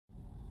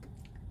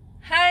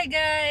Hi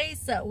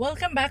guys!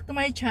 Welcome back to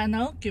my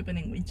channel,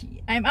 Couponing with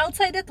G. I'm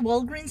outside at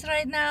Walgreens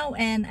right now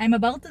and I'm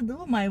about to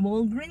do my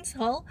Walgreens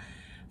haul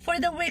for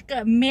the week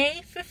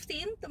May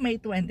 15 to May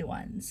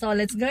 21. So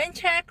let's go and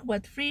check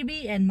what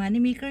freebie and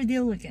moneymaker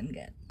deal we can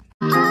get.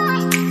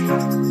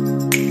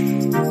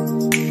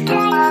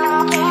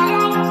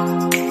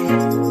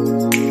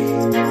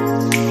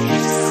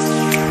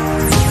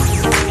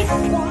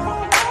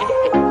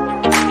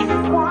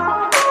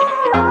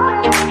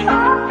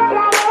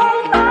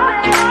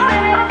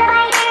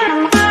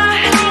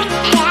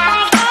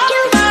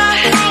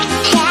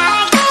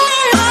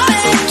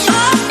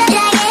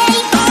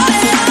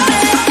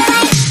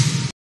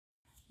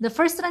 The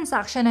first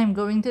transaction I'm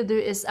going to do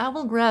is I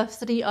will grab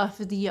 3 of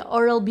the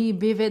Oral-B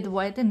Vivid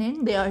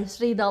Whitening. They are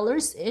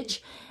 $3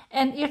 each.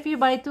 And if you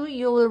buy 2,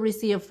 you will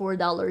receive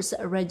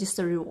 $4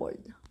 register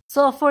reward.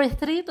 So for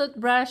 3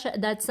 toothbrush,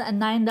 that's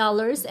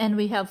 $9 and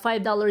we have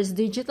 $5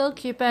 digital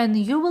coupon.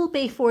 You will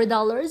pay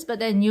 $4, but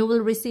then you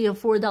will receive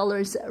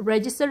 $4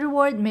 register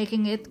reward,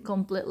 making it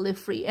completely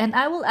free. And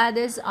I will add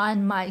this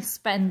on my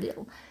spend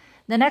deal.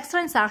 The next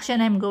transaction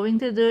I'm going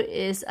to do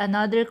is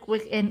another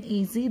quick and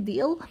easy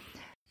deal.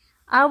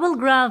 I will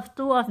grab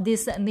 2 of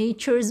these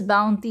Nature's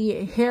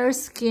Bounty hair,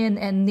 skin,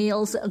 and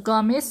nails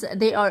gummies.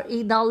 They are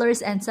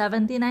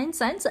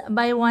 $8.79.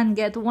 Buy one,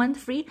 get one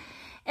free.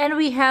 And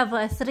we have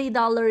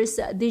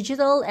 $3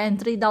 digital and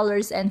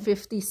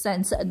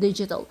 $3.50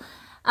 digital.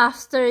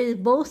 After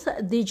both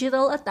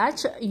digital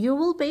attach, you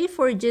will pay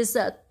for just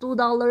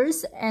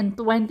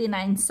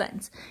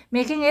 $2.29,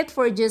 making it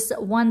for just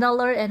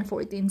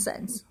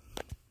 $1.14.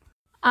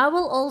 I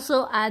will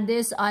also add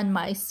this on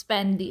my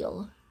spend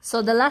deal.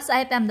 So the last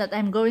item that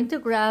I'm going to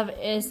grab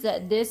is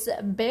this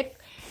Bic.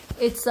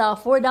 It's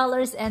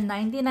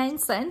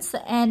 $4.99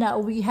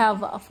 and we have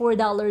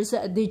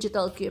 $4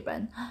 digital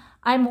coupon.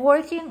 I'm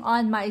working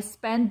on my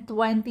spend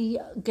 20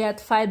 get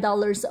 $5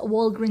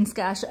 Walgreens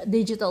cash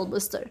digital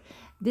booster.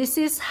 This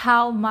is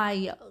how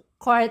my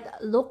cart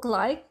look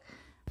like.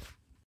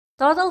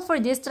 Total for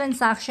this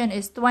transaction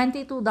is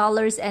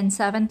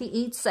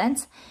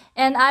 $22.78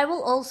 and I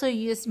will also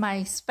use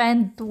my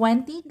spend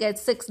 20 get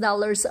 $6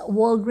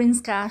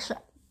 Walgreens cash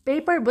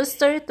paper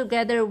booster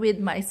together with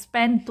my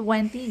spend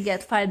 20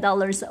 get $5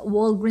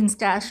 Walgreens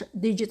cash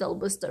digital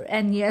booster,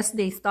 and yes,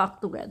 they stock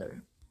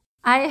together.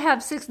 I have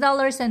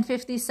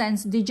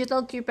 $6.50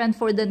 digital coupon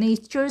for the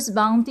Nature's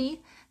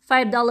Bounty,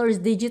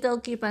 $5 digital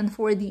coupon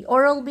for the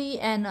Oral-B,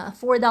 and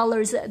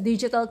 $4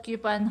 digital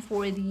coupon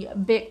for the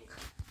Bic.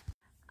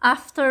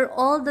 After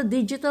all the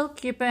digital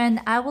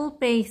coupon, I will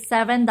pay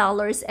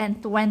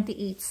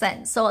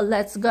 $7.28. So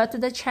let's go to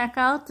the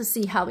checkout to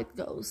see how it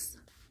goes.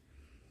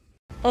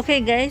 Okay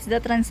guys, the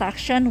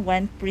transaction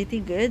went pretty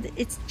good.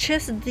 It's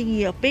just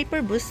the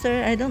paper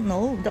booster. I don't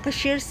know. The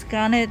cashier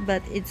scanned it,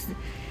 but it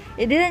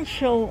didn't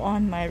show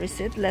on my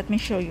receipt. Let me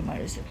show you my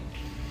receipt.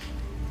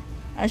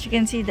 As you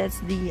can see,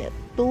 that's the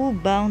 2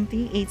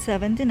 Bounty,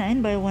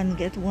 $8.79. Buy one,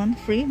 get one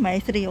free. My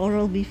 3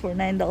 Oral-B for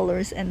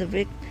 $9 and the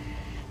Bic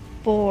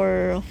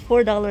for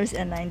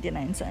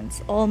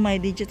 $4.99. All my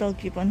digital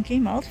coupon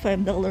came out.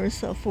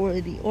 $5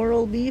 for the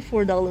Oral-B,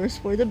 $4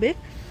 for the Bic,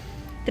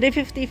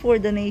 $3.50 for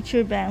the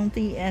Nature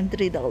Bounty, and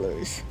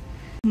 $3.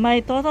 My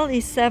total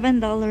is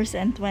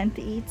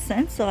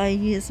 $7.28. So I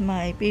use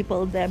my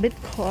PayPal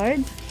debit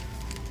card.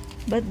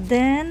 But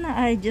then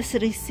I just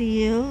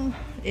received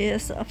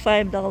is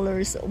 $5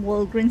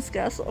 Walgreens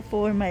cash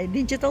for my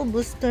digital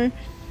booster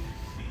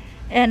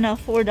and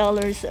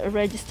 $4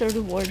 register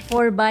reward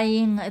for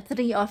buying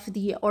 3 of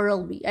the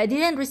Oral-B. I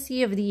didn't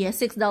receive the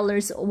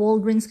 $6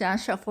 Walgreens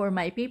cash for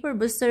my paper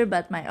booster,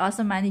 but my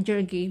awesome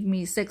manager gave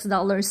me $6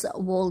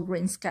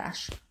 Walgreens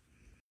cash.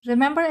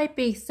 Remember, I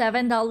paid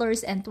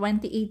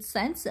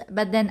 $7.28,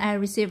 but then I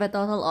received a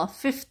total of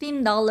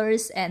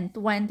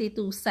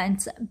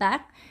 $15.22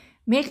 back,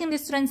 making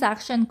this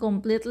transaction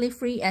completely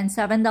free and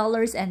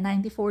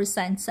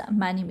 $7.94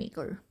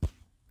 moneymaker.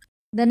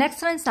 The next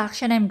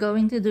transaction I'm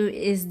going to do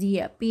is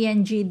the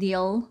P&G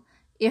deal.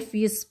 If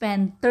you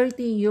spend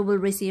 $30, you will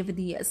receive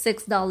the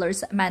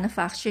 $6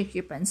 manufacturer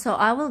coupon. So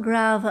I will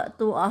grab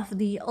 2 of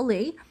the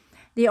Olay.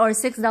 They are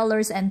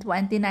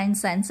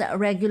 $6.29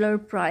 regular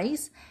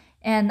price,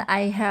 and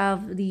I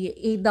have the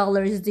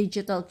 $8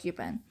 digital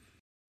coupon.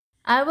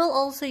 I will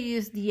also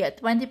use the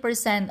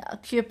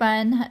 20%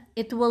 coupon.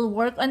 It will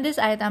work on this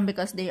item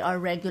because they are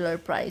regular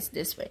price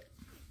this way.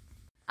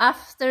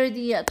 After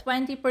the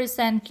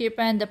 20%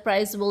 coupon, the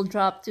price will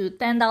drop to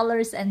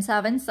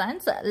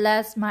 $10.07,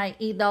 less my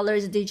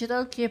 $8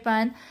 digital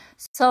coupon.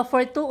 So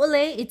for 2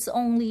 Olay, it's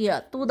only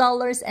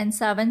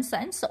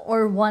 $2.07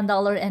 or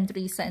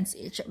 $1.03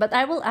 each. But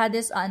I will add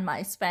this on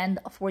my spend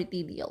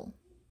 40 deal.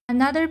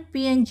 Another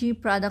P&G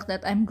product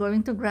that I'm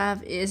going to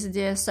grab is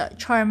this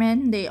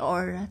Charmin. They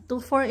are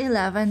 2 for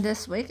 $11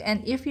 this week.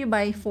 And if you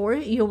buy 4,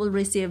 you will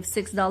receive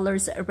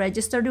 $6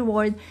 register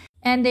reward.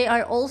 And they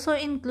are also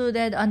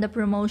included on the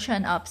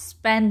promotion of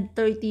spend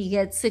 $30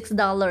 get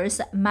 $6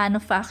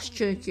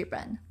 manufacturer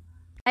coupon.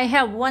 I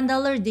have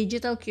 $1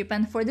 digital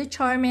coupon for the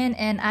Charmin,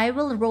 and I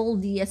will roll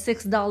the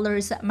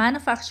 $6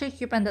 manufacturer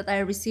coupon that I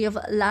received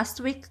last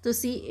week to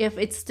see if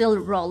it's still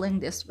rolling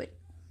this week.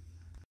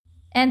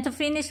 And to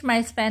finish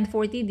my spend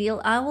 40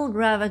 deal, I will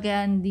grab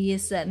again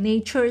this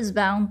Nature's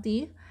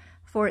Bounty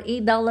for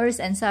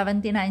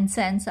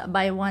 $8.79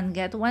 buy one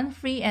get one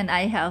free, and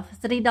I have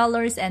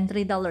 $3 and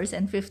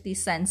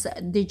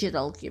 $3.50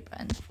 digital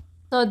coupon.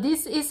 So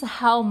this is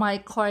how my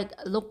cart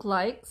look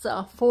like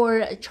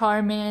for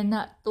Charmin,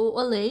 2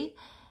 Olay,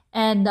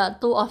 and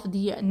 2 of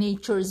the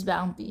Nature's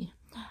Bounty.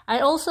 I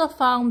also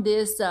found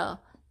this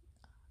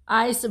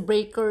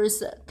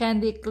Icebreakers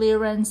candy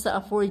clearance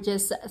for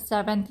just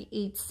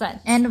 78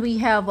 cents. And we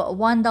have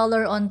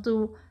 $1 on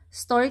 2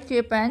 store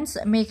coupons,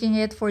 making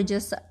it for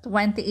just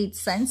 28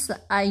 cents.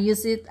 I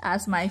use it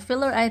as my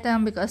filler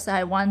item because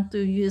I want to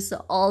use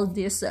all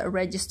this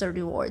register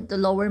reward to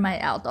lower my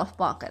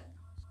out-of-pocket.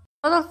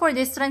 Total for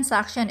this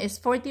transaction is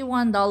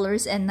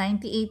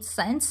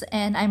 $41.98,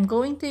 and I'm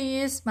going to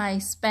use my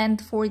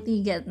spend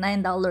 40 get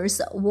 $9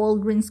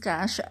 Walgreens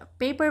cash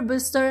paper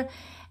booster,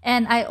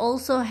 and I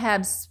also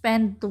have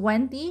spend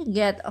 20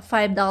 get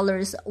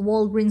 $5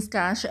 Walgreens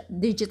cash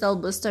digital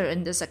booster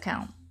in this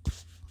account.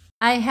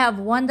 I have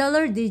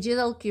 $1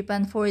 digital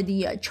coupon for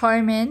the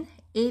Charmin,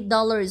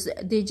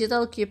 $8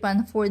 digital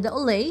coupon for the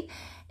Olay,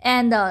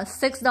 and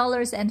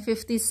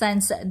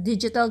 $6.50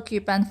 digital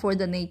coupon for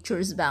the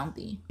Nature's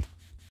Bounty.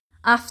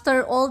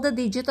 After all the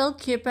digital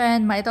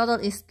coupon, my total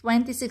is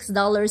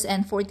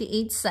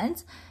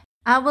 $26.48.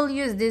 I will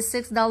use this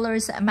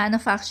 $6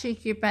 manufacturer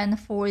coupon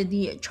for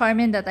the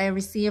Charmin that I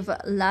received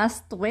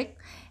last week,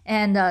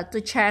 and to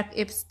check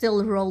if it's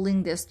still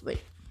rolling this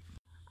week.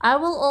 I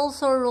will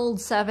also roll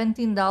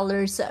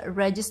 $17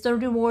 register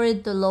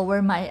reward to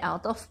lower my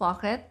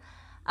out-of-pocket.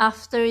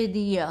 After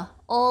the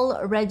all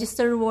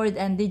register reward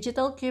and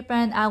digital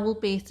coupon, I will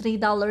pay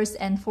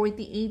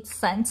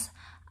 $3.48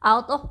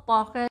 out of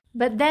pocket.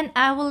 But then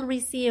I will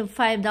receive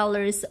 $5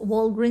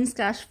 Walgreens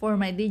cash for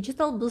my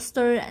digital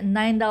booster,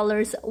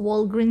 $9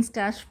 Walgreens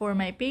cash for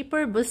my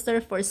paper booster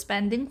for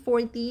spending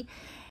 40,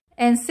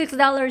 and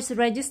 $6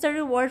 register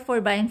reward for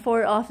buying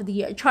 4 of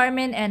the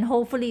Charmin, and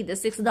hopefully the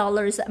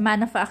 $6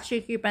 manufacturer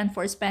coupon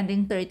for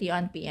spending 30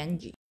 on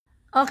P&G.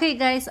 Okay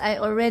guys, I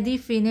already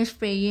finished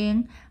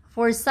paying.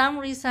 For some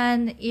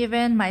reason,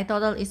 even my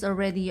total is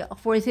already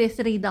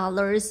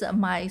 $43.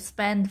 My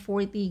spend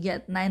 40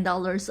 get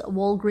 $9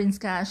 Walgreens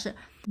cash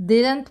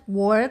didn't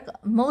work.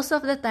 Most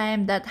of the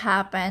time that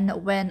happened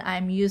when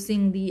I'm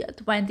using the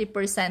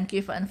 20%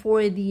 coupon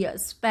for the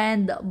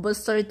spend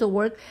booster to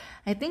work.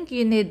 I think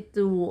you need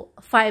to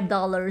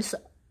 $5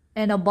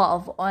 and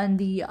above on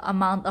the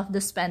amount of the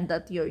spend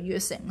that you're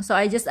using. So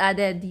I just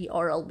added the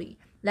Oral-B.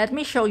 Let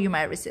me show you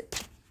my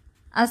receipt.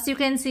 As you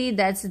can see,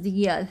 that's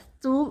the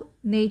 2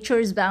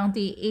 Nature's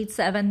Bounty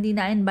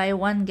 $8.79 buy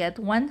one get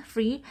one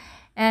free,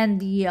 and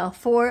the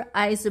 4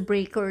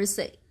 Icebreakers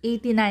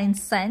 89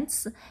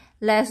 cents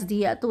less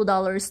the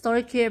 $2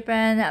 store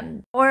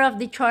coupon, 4 of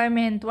the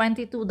Charmin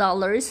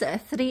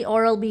 $22, 3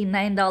 Oral-B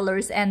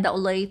 $9, and the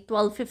Olay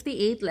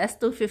 $12.58 less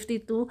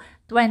 $2.52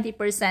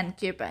 20%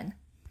 coupon.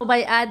 So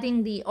by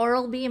adding the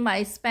Oral-B,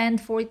 my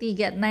spend 40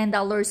 get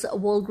 $9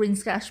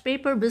 Walgreens cash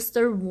paper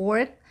booster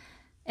worked,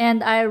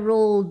 and I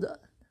rolled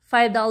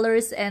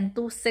 $5 and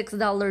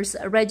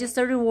 $6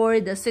 register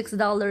reward, the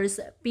 $6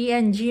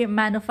 P&G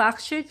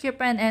manufacturer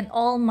coupon, and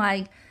all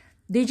my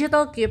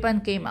digital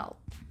coupon came out.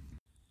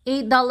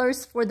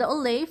 $8 for the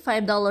Olay,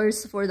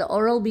 $5 for the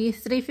Oral-B,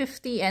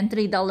 $3.50 and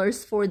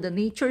 $3 for the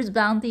Nature's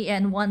Bounty,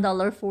 and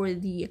 $1 for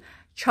the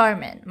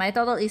Charmin. My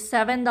total is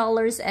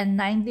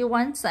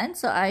 $7.91,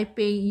 so I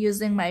pay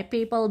using my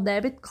PayPal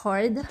debit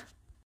card.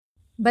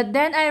 But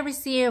then I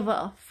receive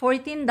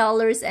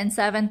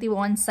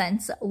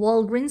 $14.71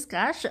 Walgreens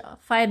cash,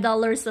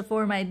 $5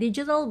 for my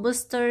digital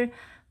booster,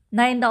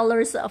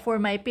 $9 for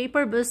my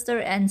paper booster,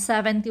 and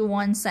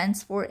 71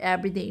 cents for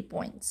everyday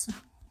points.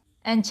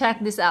 And check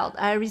this out,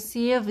 I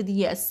received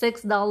the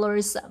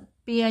 $6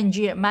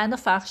 P&G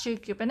manufacturer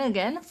coupon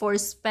again for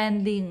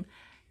spending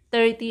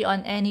 30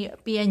 on any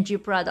P&G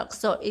product,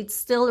 so it's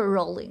still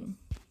rolling.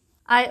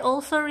 I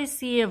also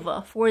receive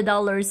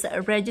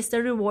 $4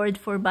 register reward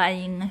for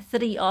buying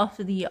 3 of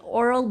the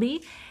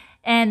Oral-B,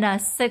 and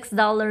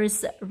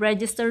 $6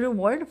 register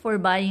reward for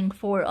buying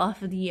 4 of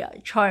the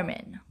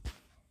Charmin.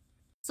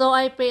 So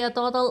I pay a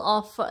total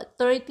of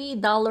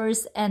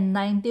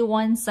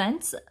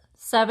 $30.91,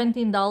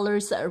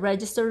 $17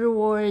 register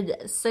reward,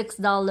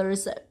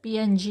 $6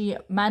 P&G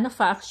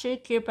manufacturer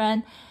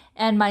coupon,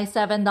 and my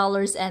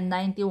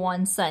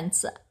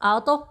 $7.91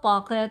 out of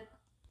pocket.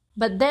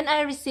 But then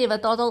I receive a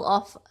total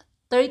of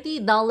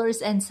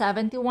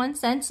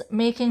 $30.71,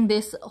 making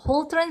this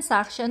whole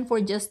transaction for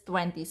just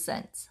 20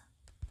 cents.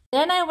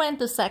 Then I went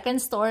to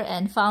second store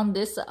and found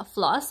this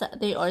floss.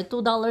 They are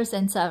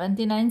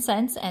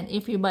 $2.79, and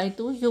if you buy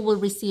 2, you will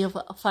receive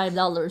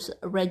 $5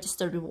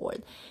 register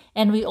reward.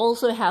 And we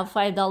also have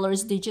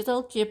 $5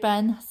 digital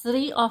coupon,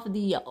 3 of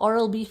the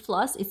Oral-B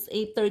floss. It's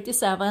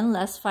 $8.37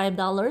 less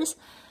 $5.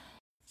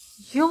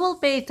 You will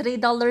pay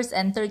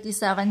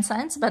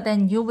 $3.37, but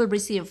then you will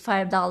receive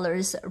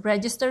 $5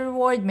 register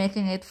reward,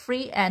 making it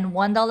free, and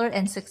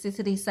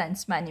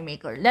 $1.63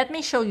 moneymaker. Let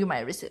me show you my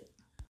receipt.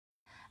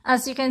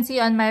 As you can see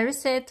on my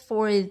receipt,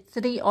 for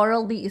 3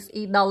 Oral-B is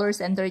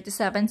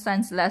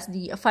 $8.37 less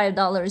the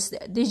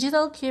 $5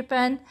 digital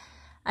coupon.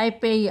 I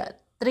pay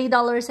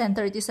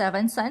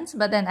 $3.37,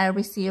 but then I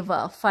receive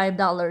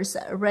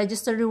 $5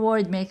 register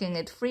reward, making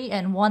it free,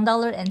 and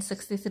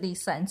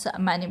 $1.63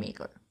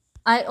 moneymaker.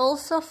 I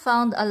also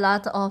found a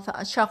lot of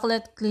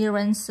chocolate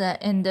clearance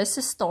in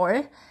this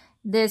store.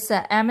 This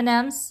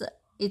M&M's,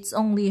 it's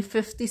only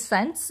 50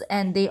 cents,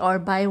 and they are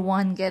buy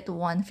one get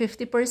one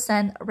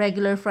 50%.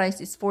 Regular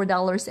price is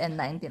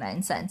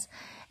 $4.99.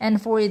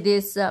 And for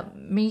this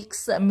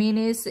mix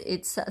minis,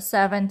 it's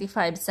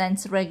 75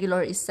 cents.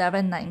 Regular is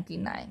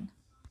 $7.99.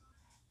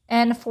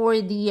 And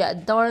for the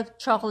dark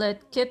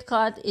chocolate Kit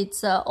Kat,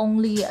 it's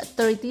only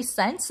 30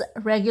 cents.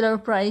 Regular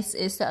price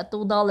is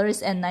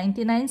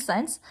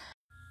 $2.99.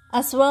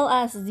 As well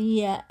as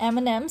the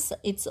M&M's,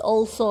 it's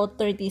also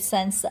 30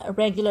 cents.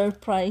 Regular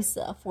price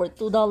for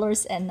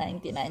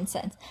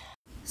 $2.99.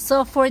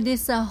 So for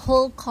this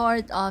whole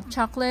cart of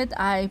chocolate,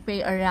 I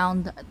pay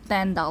around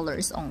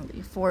 $10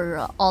 only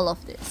for all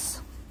of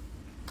this.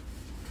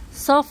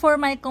 So for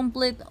my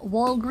complete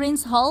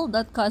Walgreens haul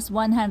that costs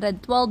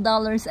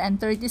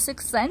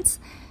 $112.36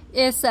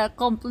 is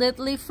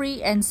completely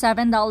free and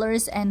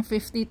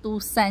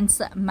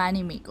 $7.52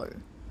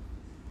 moneymaker.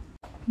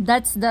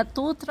 That's the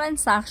 2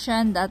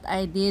 transactions that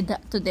I did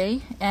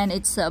today, and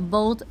it's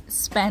both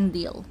spend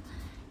deal.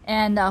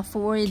 And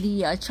for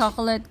the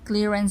chocolate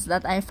clearance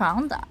that I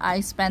found, I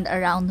spent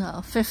around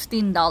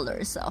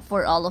 $15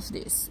 for all of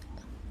this.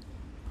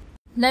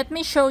 Let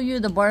me show you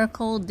the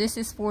barcode. This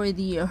is for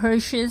the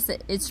Hershey's.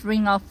 It's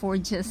ring up for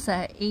just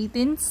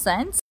 18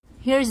 cents.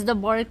 Here's the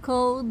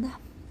barcode.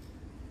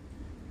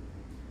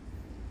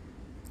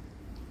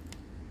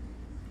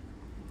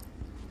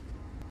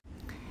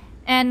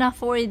 And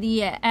for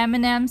the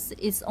M&M's,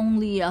 it's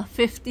only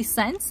 50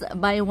 cents.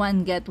 Buy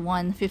one, get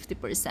one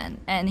 50%.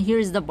 And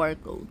here's the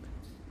barcode.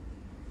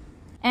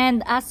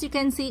 And as you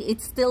can see,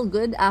 it's still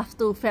good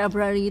after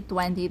February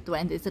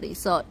 2023.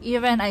 So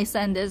even I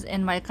send this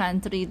in my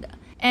country,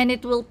 and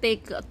it will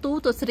take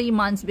 2 to 3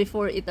 months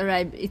before it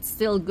arrives, it's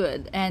still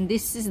good. And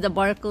this is the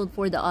barcode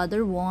for the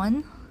other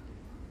one.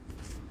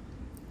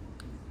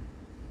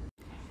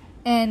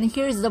 And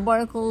here's the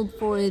barcode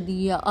for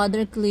the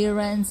other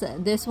clearance.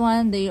 This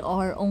one, they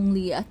are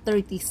only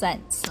 30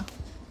 cents.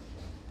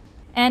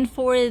 And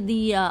for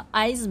the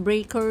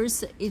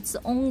icebreakers, it's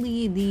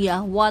only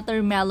the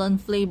watermelon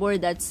flavor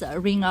that's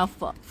ring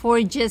off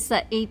for just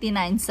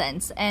 89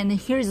 cents. And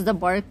here's the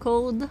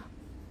barcode.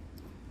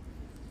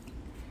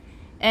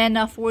 And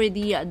for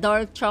the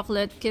dark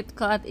chocolate Kit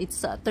Kat,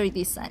 it's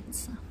 30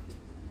 cents.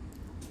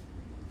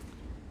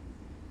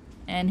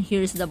 And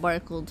here's the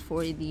barcode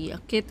for the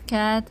Kit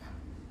Kat.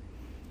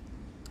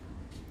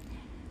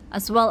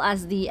 As well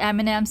as the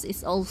M&M's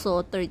is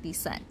also 30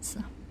 cents.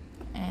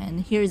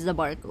 And here's the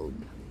barcode.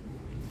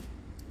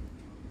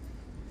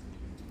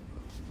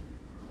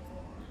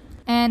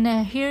 And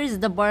here's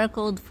the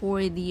barcode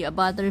for the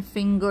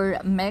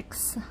Butterfinger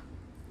mix.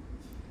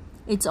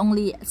 It's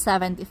only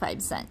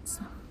 75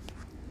 cents.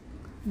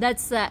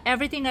 That's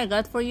everything I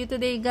got for you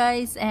today,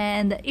 guys.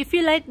 And if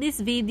you like this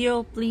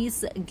video,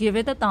 please give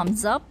it a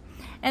thumbs up.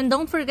 And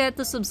don't forget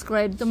to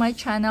subscribe to my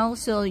channel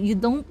so you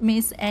don't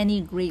miss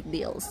any great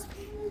deals.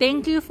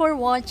 Thank you for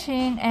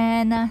watching,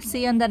 and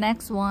see you on the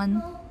next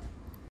one.